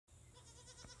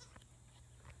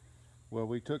Well,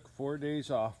 we took 4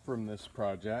 days off from this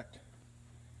project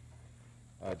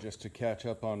just to catch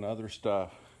up on other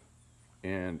stuff,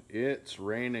 and it's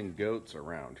raining goats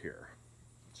around here.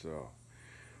 So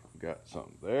got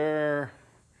some there,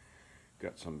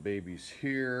 got some babies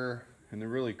here, and the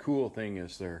really cool thing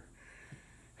is they're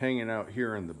hanging out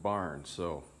here in the barn.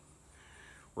 So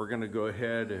we're gonna go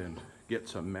ahead and get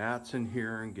some mats in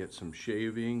here and get some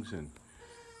shavings and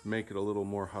make it a little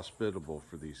more hospitable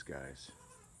for these guys.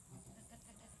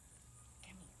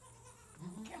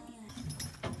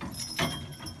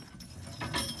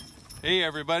 Hey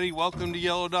everybody, welcome to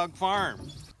Yellow Dog Farm.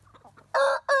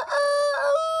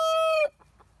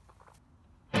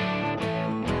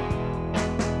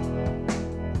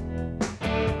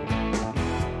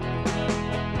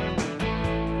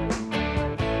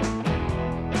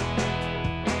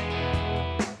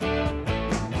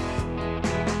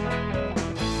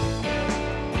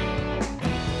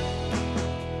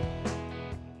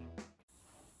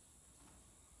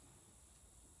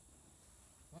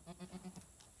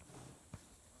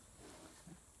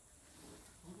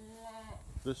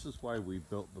 This is why we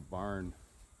built the barn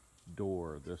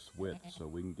door this width, so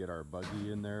we can get our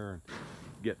buggy in there and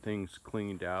get things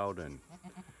cleaned out and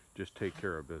just take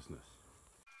care of business.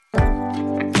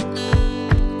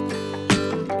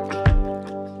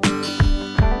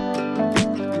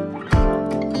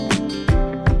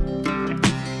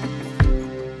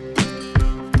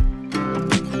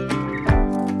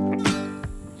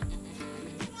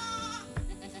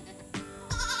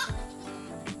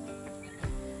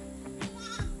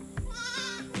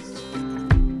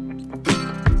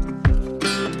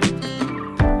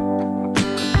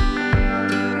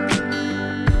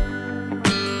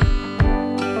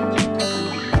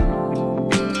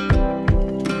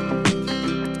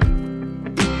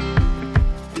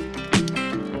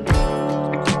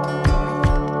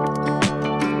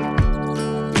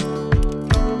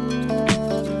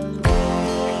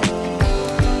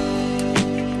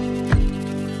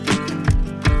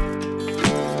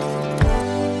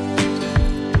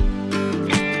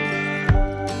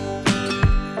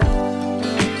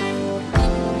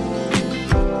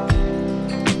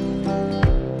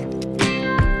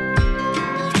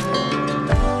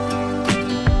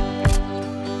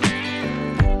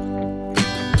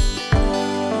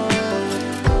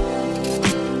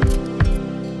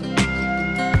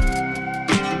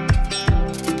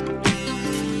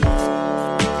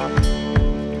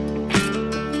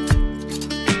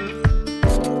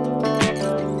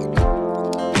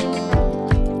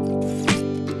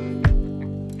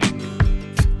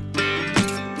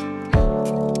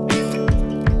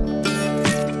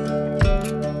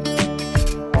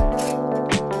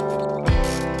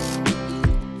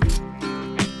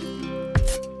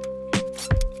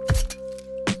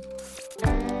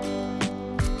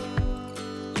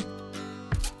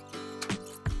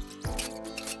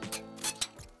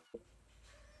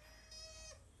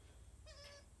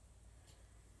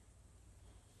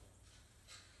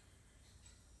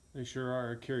 They sure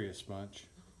are a curious bunch.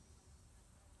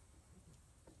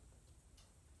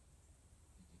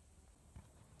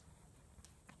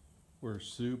 We're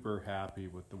super happy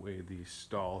with the way these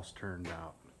stalls turned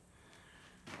out.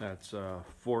 That's a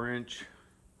 4-inch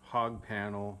hog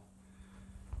panel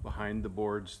behind the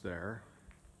boards there.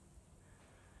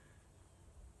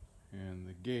 And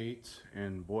the gates,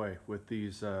 and boy, with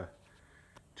these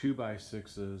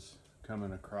 2x6s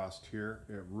coming across here,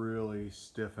 it really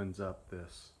stiffens up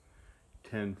this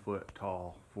 10-foot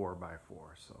tall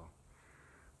 4x4. So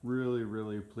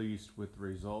really pleased with the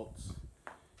results,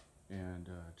 and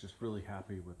just really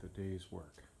happy with the day's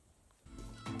work.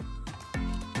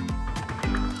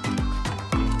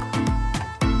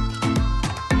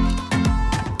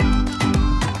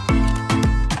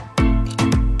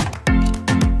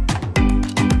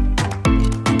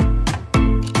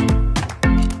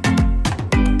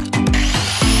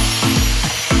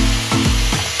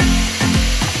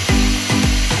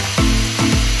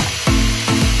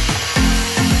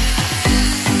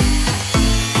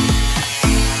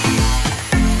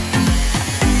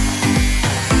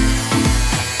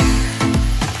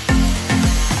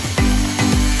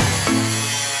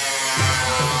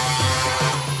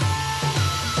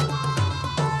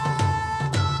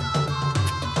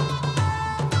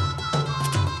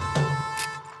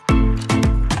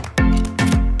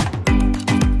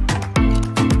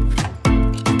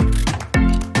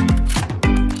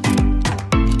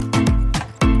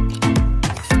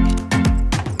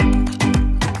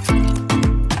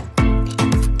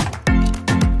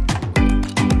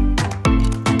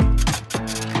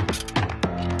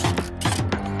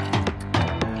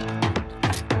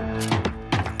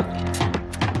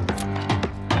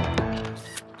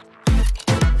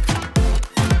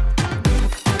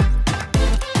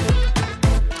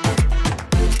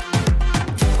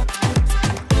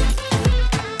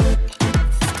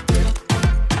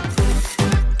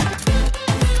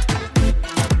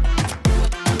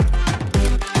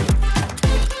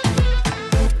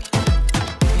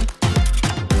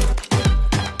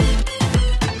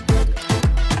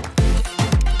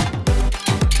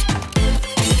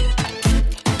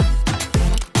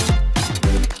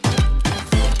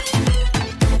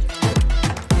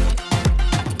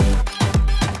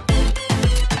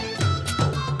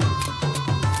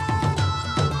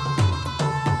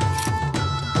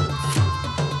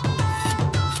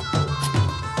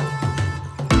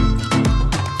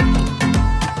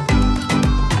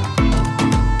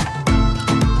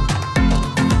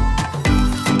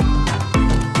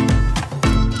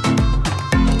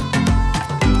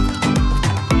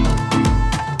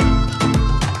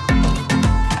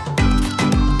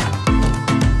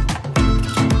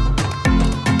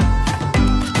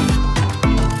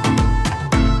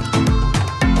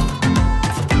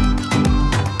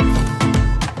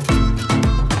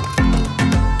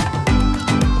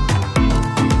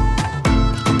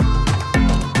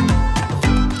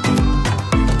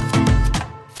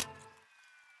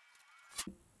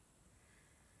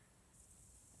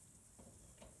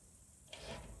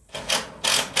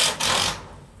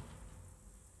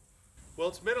 Well,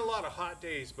 it's been a lot of hot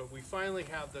days, but we finally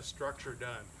have the structure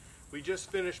done. We just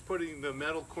finished putting the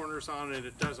metal corners on and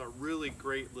it does a really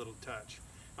great little touch.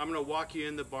 I'm going to walk you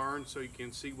in the barn so you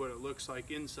can see what it looks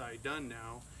like inside done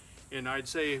now. And I'd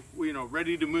say, you know,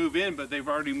 ready to move in, but they've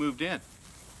already moved in.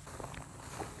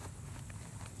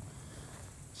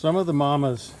 Some of the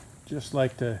mamas just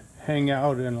like to hang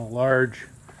out in a large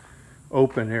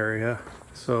open area.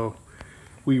 So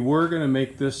we were going to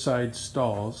make this side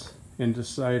stalls and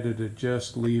decided to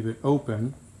just leave it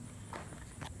open.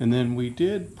 And then we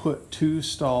did put 2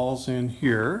 stalls in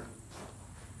here.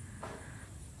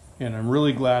 And I'm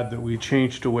really glad that we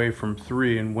changed away from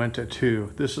 3 and went to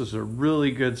 2. This is a really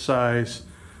good size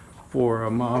for a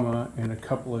mama and a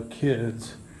couple of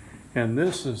kids. And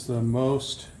this is the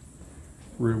most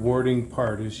rewarding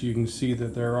part, is you can see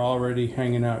that they're already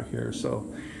hanging out here.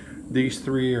 So these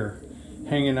 3 are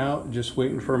hanging out, just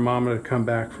waiting for mama to come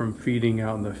back from feeding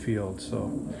out in the field.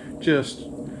 So just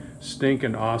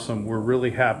stinking awesome. We're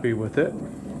really happy with it.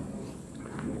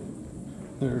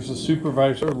 There's a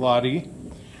supervisor, Lottie.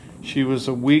 She was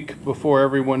a week before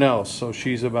everyone else, so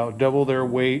she's about double their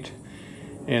weight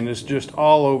and is just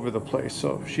all over the place.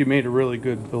 So she made a really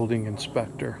good building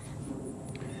inspector.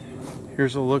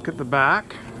 Here's a look at the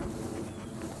back.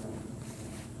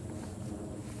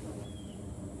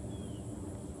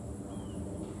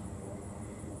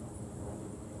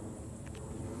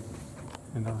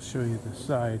 And I'll show you the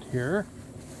side here.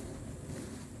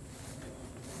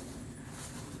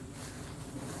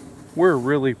 We're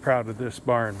really proud of this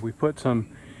barn. We put some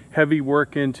heavy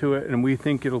work into it and we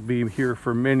think it'll be here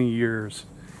for many years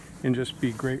and just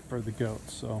be great for the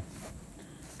goats. So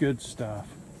good stuff.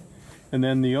 And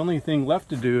then the only thing left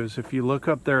to do is, if you look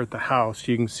up there at the house,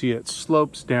 you can see it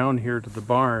slopes down here to the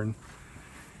barn.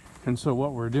 And so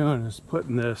what we're doing is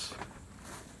putting this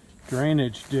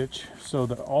drainage ditch so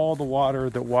that all the water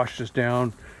that washes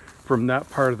down from that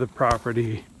part of the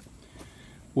property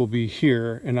will be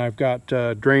here. And I've got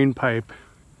a drain pipe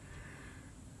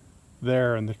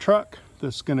there in the truck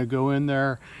that's going to go in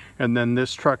there, and then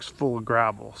this truck's full of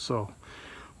gravel. So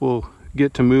we'll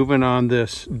get to moving on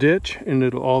this ditch and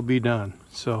it'll all be done.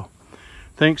 So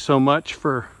thanks so much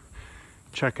for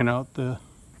checking out the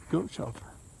goat shelter.